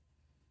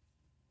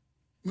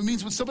 It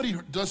means when somebody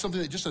does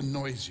something that just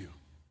annoys you,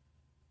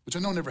 which I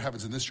know never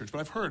happens in this church, but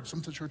I've heard some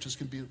of the churches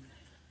can be,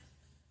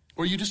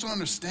 or you just don't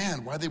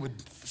understand why they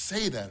would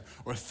say that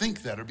or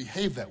think that or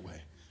behave that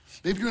way.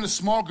 Maybe you're in a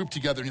small group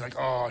together and you're like,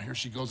 oh, here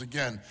she goes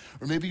again.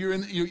 Or maybe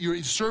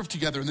you serve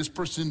together and this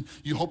person,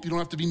 you hope you don't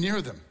have to be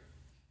near them.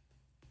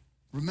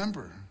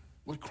 Remember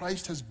what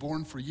Christ has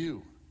borne for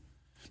you.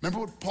 Remember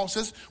what Paul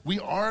says? We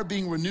are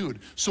being renewed.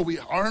 So we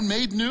are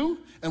made new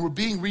and we're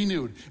being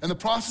renewed. And the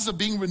process of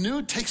being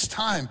renewed takes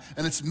time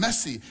and it's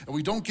messy and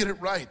we don't get it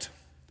right.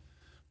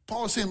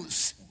 Paul is saying,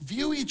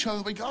 view each other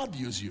the way God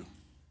views you,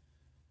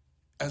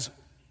 as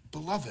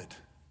beloved,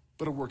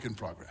 but a work in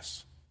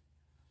progress.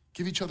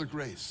 Give each other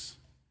grace.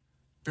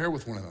 Bear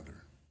with one another.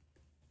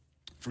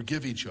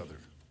 Forgive each other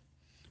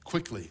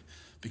quickly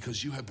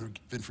because you have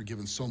been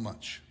forgiven so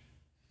much.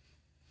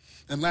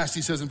 And last,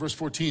 he says in verse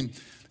 14,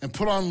 and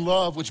put on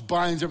love which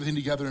binds everything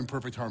together in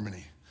perfect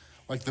harmony.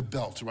 Like the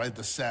belt, right?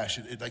 The sash.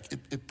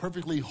 It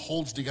perfectly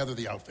holds together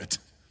the outfit.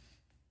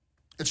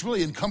 It's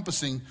really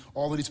encompassing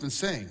all that he's been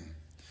saying.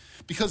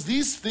 Because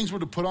these things we're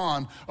to put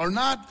on are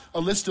not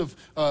a list of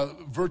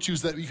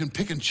virtues that you can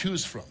pick and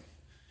choose from.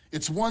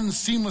 It's one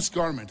seamless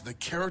garment, the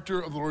character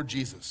of the Lord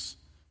Jesus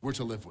we're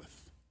to live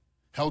with,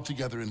 held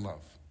together in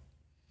love.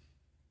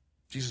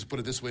 Jesus put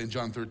it this way in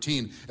John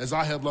 13, as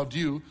I have loved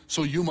you,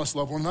 so you must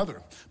love one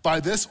another. By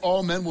this,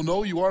 all men will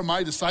know you are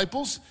my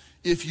disciples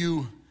if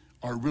you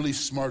are really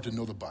smart and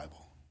know the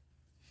Bible.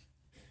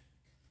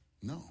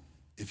 No,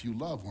 if you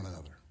love one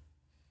another.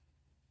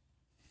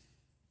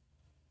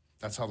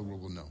 That's how the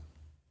world will know.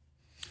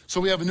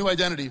 So we have a new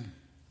identity.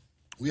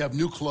 We have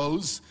new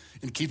clothes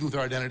in keeping with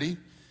our identity.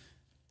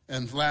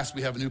 And last,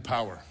 we have a new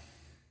power.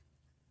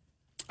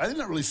 I did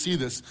not really see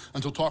this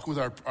until talking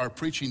with our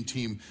preaching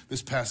team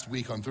this past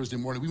week on Thursday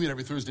morning. We meet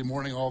every Thursday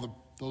morning,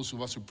 those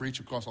of us who preach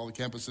across all the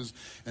campuses,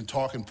 and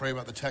talk and pray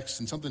about the text.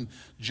 And something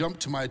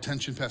jumped to my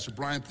attention. Pastor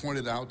Brian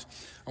pointed out.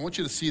 I want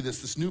you to see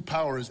this. This new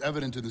power is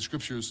evident in the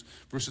scriptures,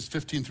 verses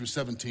 15 through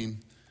 17.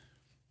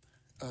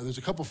 There's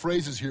a couple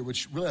phrases here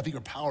which really I think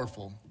are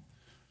powerful.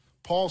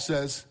 Paul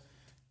says,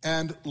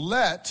 and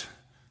let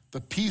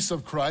the peace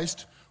of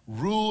Christ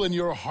rule in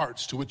your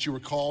hearts, to which you were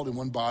called in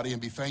one body,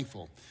 and be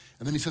thankful.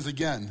 And then he says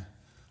again,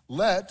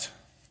 let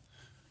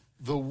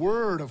the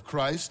word of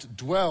Christ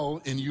dwell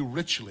in you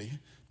richly,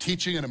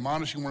 teaching and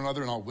admonishing one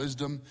another in all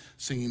wisdom,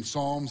 singing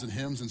psalms and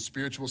hymns and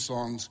spiritual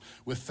songs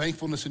with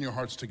thankfulness in your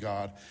hearts to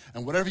God.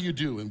 And whatever you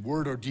do in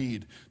word or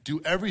deed,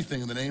 do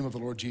everything in the name of the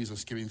Lord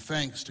Jesus, giving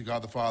thanks to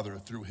God the Father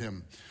through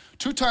him.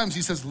 2 times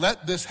he says,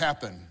 let this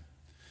happen.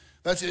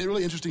 That's a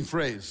really interesting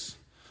phrase.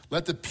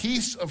 Let the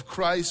peace of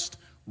Christ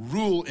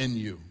rule in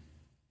you.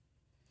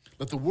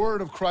 Let the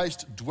word of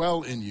Christ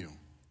dwell in you.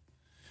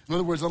 In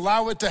other words,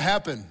 allow it to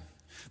happen.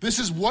 This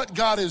is what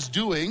God is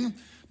doing.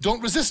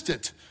 Don't resist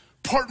it.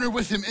 Partner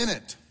with him in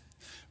it.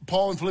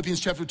 Paul in Philippians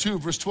chapter 2,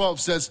 verse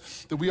 12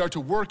 says that we are to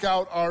work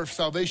out our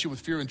salvation with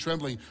fear and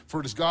trembling,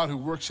 for it is God who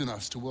works in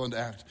us to will and to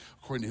act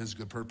according to his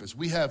good purpose.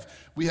 We have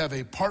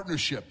a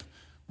partnership.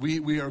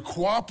 We are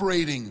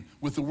cooperating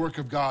with the work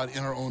of God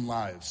in our own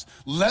lives.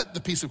 Let the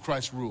peace of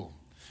Christ rule.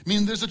 I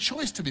mean, there's a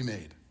choice to be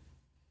made.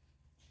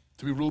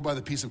 To be ruled by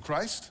the peace of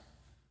Christ,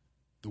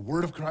 the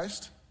word of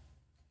Christ,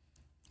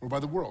 or by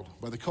the world,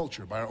 by the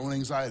culture, by our own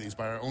anxieties,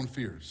 by our own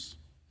fears.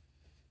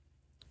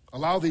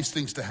 Allow these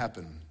things to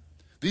happen.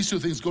 These two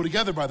things go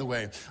together, by the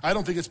way. I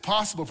don't think it's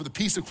possible for the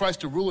peace of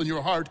Christ to rule in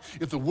your heart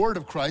if the word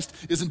of Christ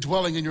isn't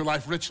dwelling in your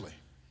life richly.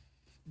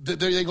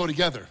 They go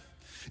together.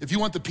 If you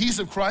want the peace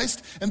of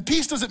Christ, and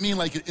peace doesn't mean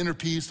like an inner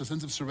peace, a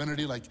sense of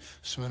serenity, like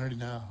serenity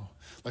now.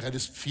 Like I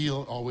just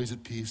feel always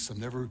at peace.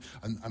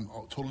 I'm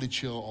totally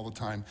chill all the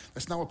time.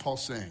 That's not what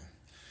Paul's saying.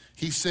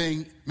 He's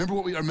saying,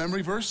 remember our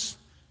memory verse?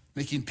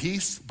 Making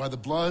peace by the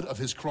blood of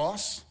his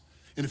cross.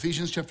 In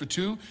Ephesians chapter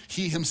 2,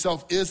 he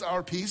himself is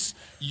our peace.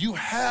 You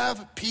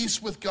have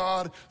peace with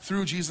God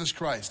through Jesus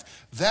Christ.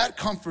 That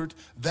comfort,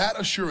 that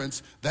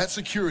assurance, that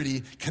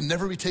security can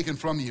never be taken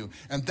from you.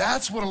 And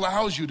that's what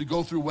allows you to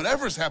go through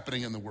whatever's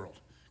happening in the world.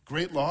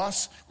 Great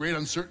loss, great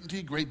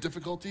uncertainty, great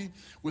difficulty,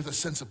 with a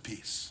sense of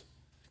peace.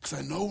 Because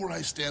I know where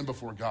I stand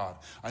before God.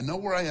 I know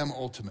where I am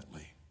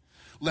ultimately.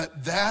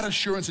 Let that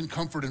assurance and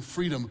comfort and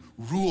freedom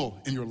rule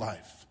in your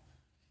life.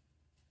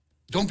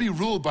 Don't be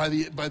ruled by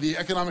the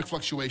economic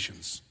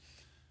fluctuations,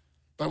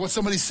 by what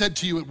somebody said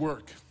to you at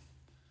work,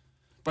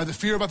 by the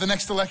fear about the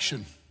next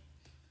election,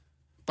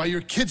 by your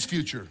kid's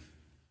future,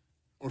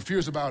 or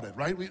fears about it,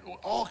 right?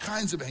 All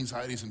kinds of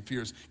anxieties and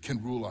fears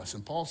can rule us.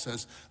 And Paul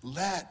says,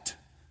 let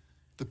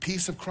the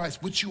peace of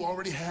Christ, which you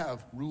already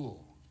have,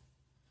 rule.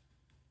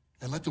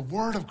 And let the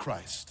word of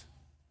Christ,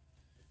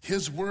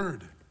 his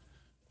word,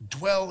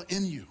 dwell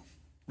in you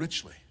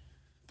richly.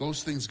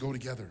 Those things go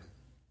together.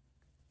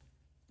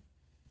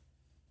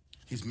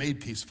 He's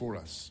made peace for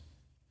us.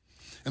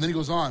 And then he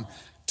goes on,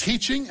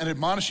 teaching and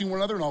admonishing one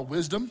another in all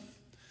wisdom,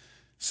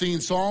 singing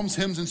psalms,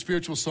 hymns, and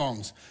spiritual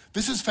songs.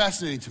 This is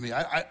fascinating to me.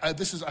 I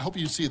hope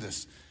you see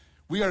this.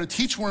 We are to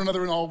teach one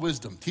another in all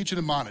wisdom, teach and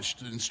admonish,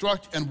 to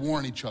instruct and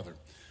warn each other.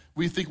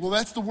 We think, well,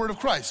 that's the word of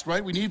Christ,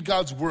 right? We need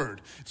God's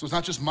word. So it's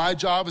not just my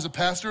job as a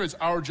pastor, it's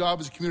our job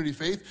as a community of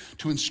faith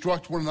to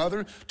instruct one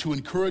another, to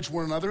encourage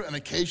one another, and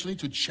occasionally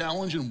to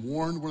challenge and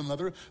warn one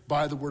another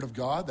by the word of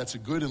God. That's a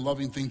good and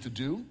loving thing to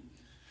do.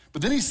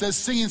 But then he says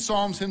singing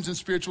psalms, hymns, and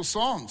spiritual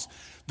songs.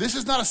 This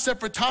is not a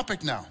separate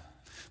topic now.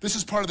 This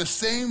is part of the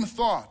same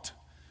thought.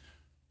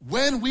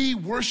 When we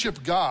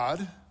worship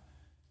God,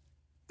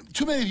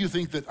 too many of you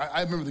think that,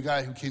 I remember the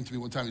guy who came to me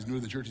one time, he's new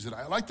to the church, he said,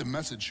 I like the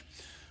message,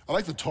 I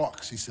like the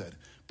talks, he said,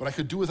 but I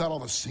could do without all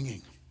the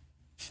singing.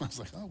 I was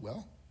like, oh,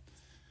 well,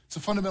 it's a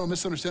fundamental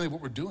misunderstanding of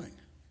what we're doing.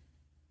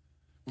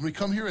 When we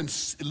come here and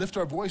lift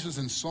our voices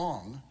in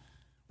song,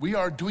 we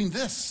are doing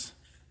this.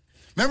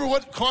 Remember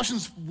what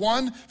Colossians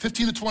 1,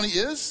 15 to 20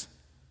 is?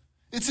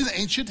 It's an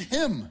ancient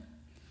hymn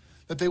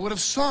that they would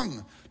have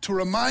sung to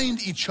remind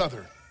each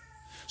other.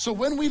 So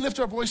when we lift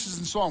our voices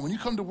in song, when you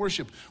come to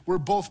worship, we're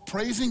both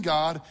praising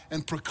God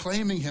and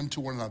proclaiming him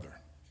to one another.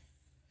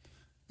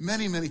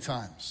 Many, many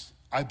times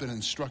I've been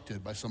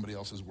instructed by somebody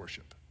else's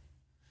worship.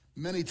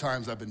 Many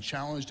times I've been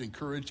challenged,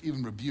 encouraged,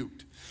 even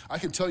rebuked. I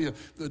can tell you,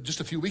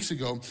 just a few weeks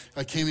ago,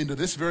 I came into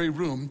this very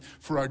room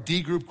for our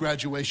D group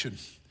graduation.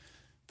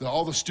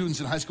 All the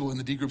students in high school in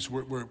the D groups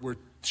were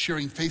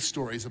sharing faith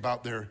stories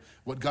about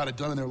what God had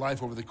done in their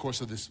life over the course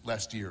of this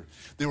last year.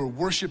 They were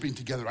worshiping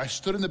together. I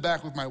stood in the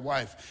back with my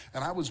wife,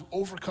 and I was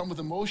overcome with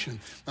emotion,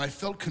 and I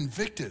felt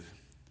convicted.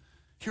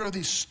 Here are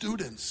these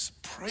students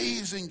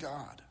praising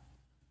God.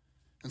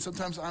 And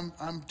sometimes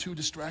I'm too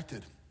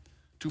distracted,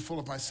 too full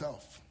of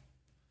myself.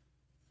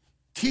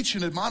 Teach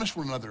and admonish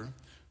one another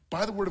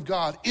by the word of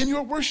God in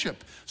your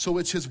worship. So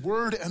it's his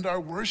word and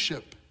our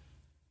worship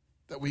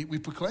that we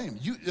proclaim.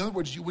 In other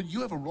words,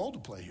 you have a role to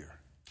play here.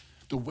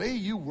 The way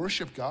you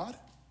worship God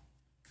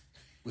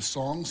with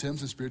songs, hymns,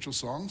 and spiritual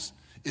songs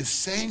is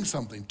saying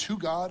something to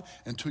God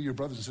and to your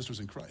brothers and sisters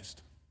in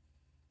Christ.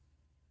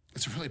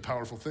 It's a really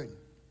powerful thing.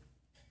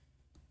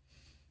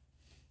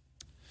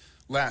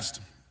 Last,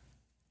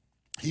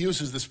 he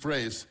uses this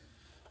phrase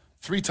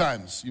 3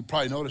 times. You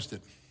probably noticed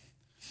it.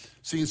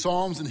 Singing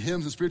psalms and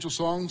hymns and spiritual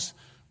songs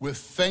with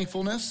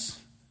thankfulness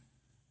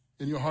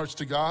in your hearts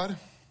to God.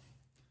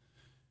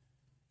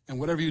 And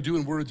whatever you do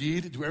in word or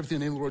deed, do everything in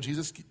the name of the Lord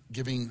Jesus,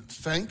 giving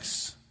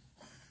thanks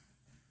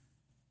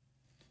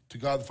to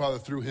God the Father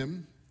through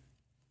him.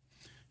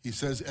 He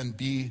says, and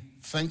be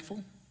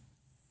thankful.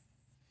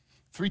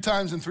 3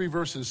 times in 3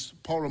 verses,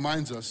 Paul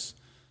reminds us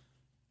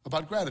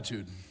about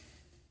gratitude.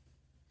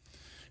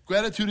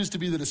 Gratitude is to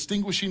be the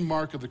distinguishing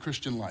mark of the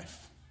Christian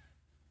life.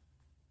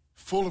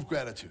 Full of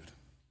gratitude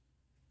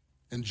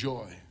and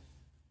joy.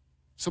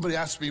 Somebody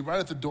asked me right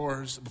at the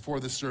doors before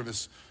this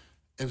service,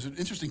 it was an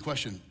interesting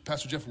question.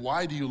 Pastor Jeff,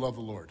 why do you love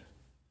the Lord?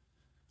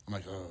 I'm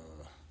like,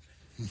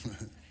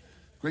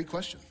 Great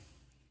question.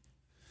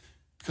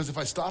 Because if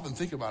I stop and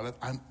think about it,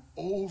 I'm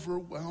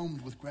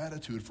overwhelmed with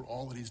gratitude for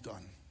all that he's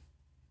done.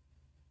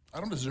 I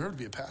don't deserve to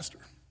be a pastor.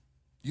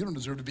 You don't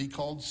deserve to be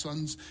called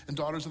sons and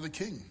daughters of the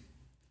King.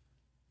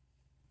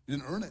 You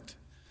didn't earn it.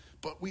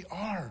 But we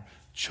are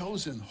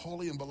chosen,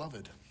 holy, and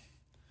beloved.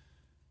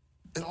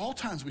 At all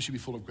times, we should be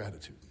full of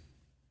gratitude.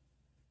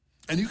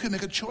 And you can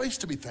make a choice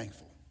to be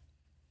thankful.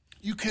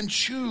 You can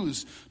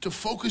choose to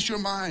focus your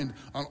mind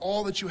on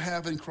all that you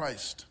have in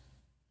Christ,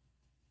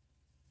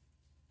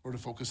 or to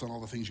focus on all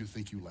the things you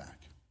think you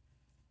lack,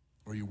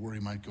 or you worry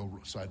might go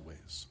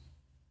sideways.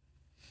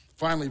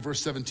 Finally, verse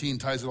 17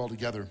 ties it all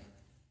together.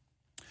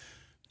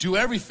 Do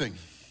everything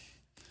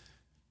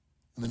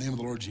in the name of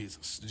the Lord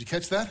Jesus. Did you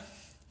catch that?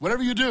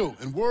 Whatever you do,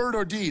 in word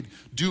or deed,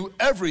 do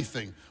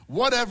everything,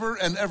 whatever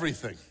and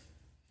everything.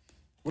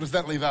 What does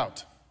that leave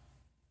out?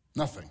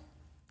 Nothing.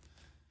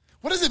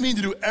 What does it mean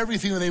to do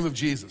everything in the name of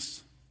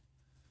Jesus?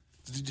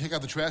 Did you take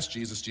out the trash?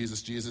 Jesus,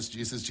 Jesus, Jesus,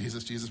 Jesus,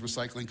 Jesus, Jesus,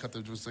 recycling, cut the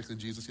recycling,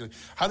 Jesus.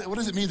 What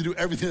does it mean to do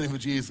everything in the name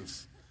of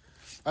Jesus?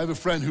 I have a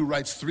friend who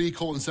writes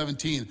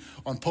 3:17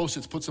 on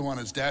Post-its, puts them on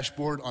his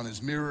dashboard, on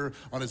his mirror,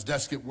 on his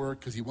desk at work,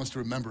 because he wants to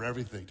remember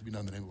everything to be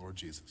done in the name of the Lord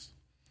Jesus.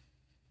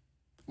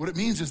 What it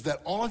means is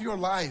that all of your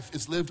life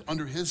is lived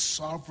under his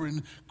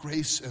sovereign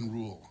grace and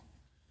rule.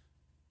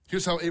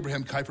 Here's how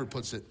Abraham Kuyper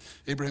puts it.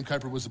 Abraham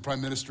Kuyper was the prime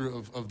minister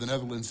of the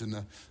Netherlands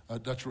and a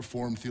Dutch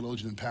Reformed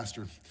theologian and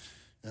pastor,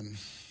 and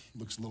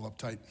looks a little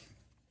uptight.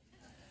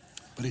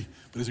 But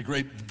he's a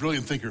great,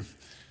 brilliant thinker.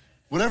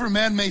 Wherever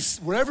man may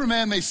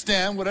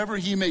stand, whatever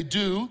he may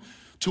do,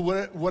 to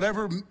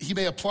whatever he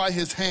may apply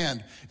his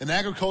hand, in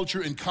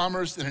agriculture, in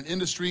commerce, in an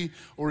industry,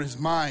 or his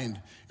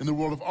mind, in the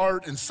world of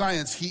art and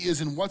science, he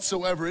is in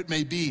whatsoever it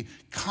may be,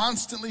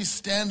 constantly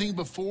standing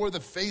before the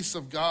face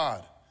of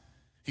God.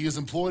 He is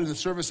employed in the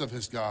service of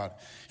his God.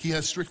 He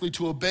has strictly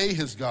to obey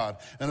his God.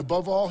 And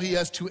above all, he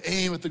has to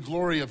aim at the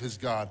glory of his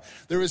God.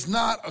 There is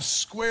not a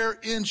square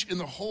inch in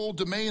the whole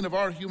domain of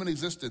our human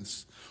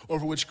existence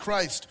over which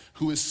Christ,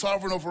 who is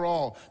sovereign over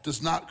all,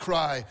 does not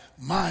cry,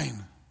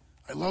 mine.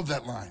 I love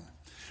that line.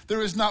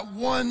 There is not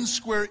 1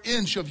 square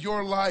inch of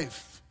your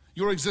life,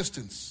 your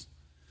existence,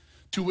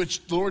 to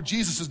which the Lord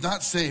Jesus does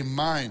not say,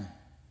 mine.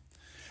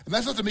 And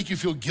that's not to make you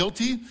feel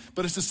guilty,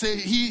 but it's to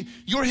say,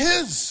 you're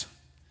his.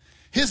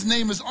 His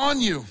name is on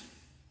you.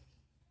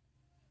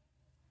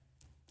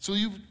 So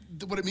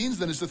what it means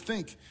then is to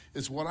think,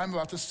 is what I'm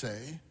about to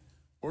say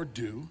or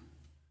do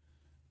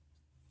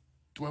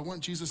I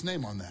want Jesus'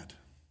 name on that?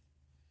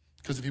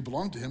 Because if you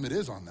belong to him, it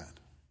is on that.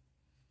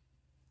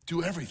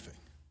 Do everything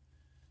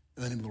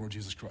in the name of the Lord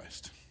Jesus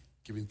Christ,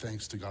 giving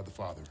thanks to God the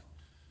Father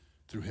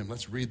through him.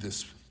 Let's read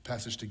this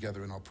passage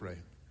together and I'll pray.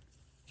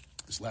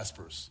 This last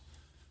verse.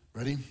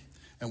 Ready?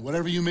 And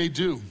whatever you may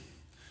do,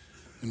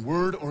 in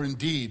word or in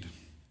deed,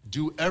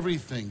 do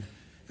everything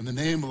in the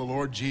name of the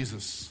Lord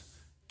Jesus,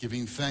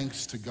 giving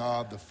thanks to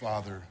God the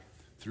Father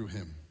through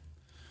him.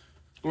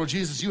 Lord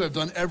Jesus, you have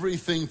done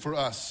everything for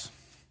us.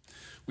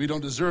 We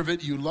don't deserve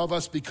it. You love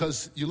us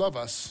because you love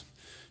us.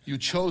 You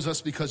chose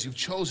us because you've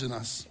chosen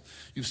us.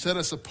 You've set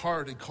us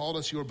apart and called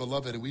us your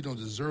beloved, and we don't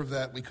deserve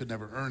that. We could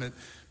never earn it.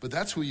 But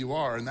that's who you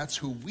are, and that's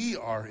who we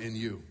are in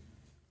you.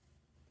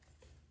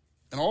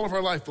 And all of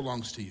our life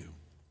belongs to you.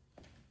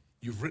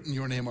 You've written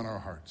your name on our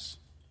hearts.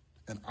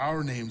 And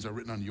our names are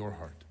written on your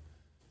heart.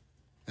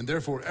 And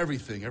therefore,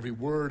 everything, every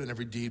word and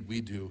every deed we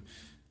do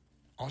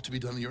ought to be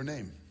done in your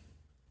name.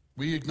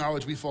 We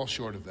acknowledge we fall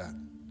short of that.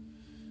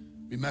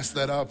 We mess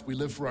that up. We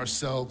live for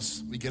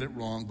ourselves. We get it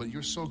wrong. But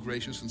you're so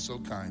gracious and so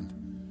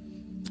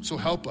kind. So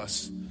help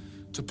us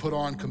to put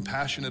on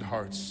compassionate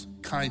hearts,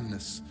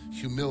 kindness,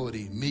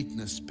 humility,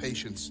 meekness,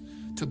 patience,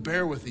 to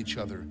bear with each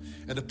other,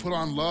 and to put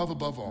on love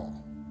above all,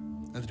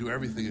 and to do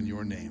everything in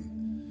your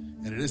name.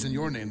 And it is in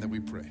your name that we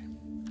pray.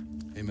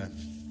 Amen.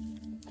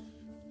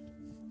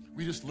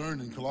 We just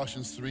learned in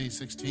Colossians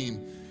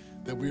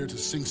 3:16 that we are to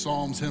sing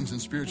psalms, hymns,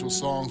 and spiritual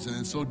songs, and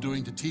in so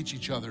doing to teach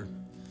each other.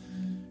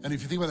 And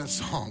if you think about that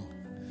song,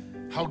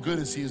 how good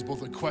is he is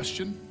both a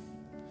question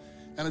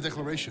and a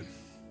declaration.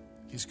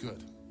 He's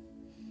good.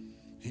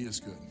 He is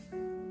good.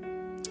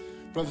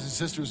 Brothers and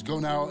sisters, go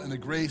now in the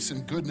grace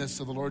and goodness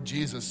of the Lord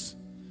Jesus.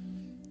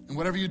 And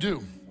whatever you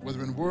do,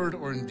 whether in word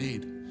or in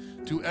deed,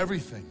 do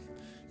everything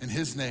in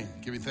his name,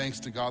 giving thanks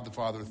to God the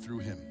Father through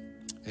him.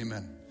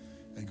 Amen.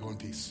 And go in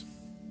peace.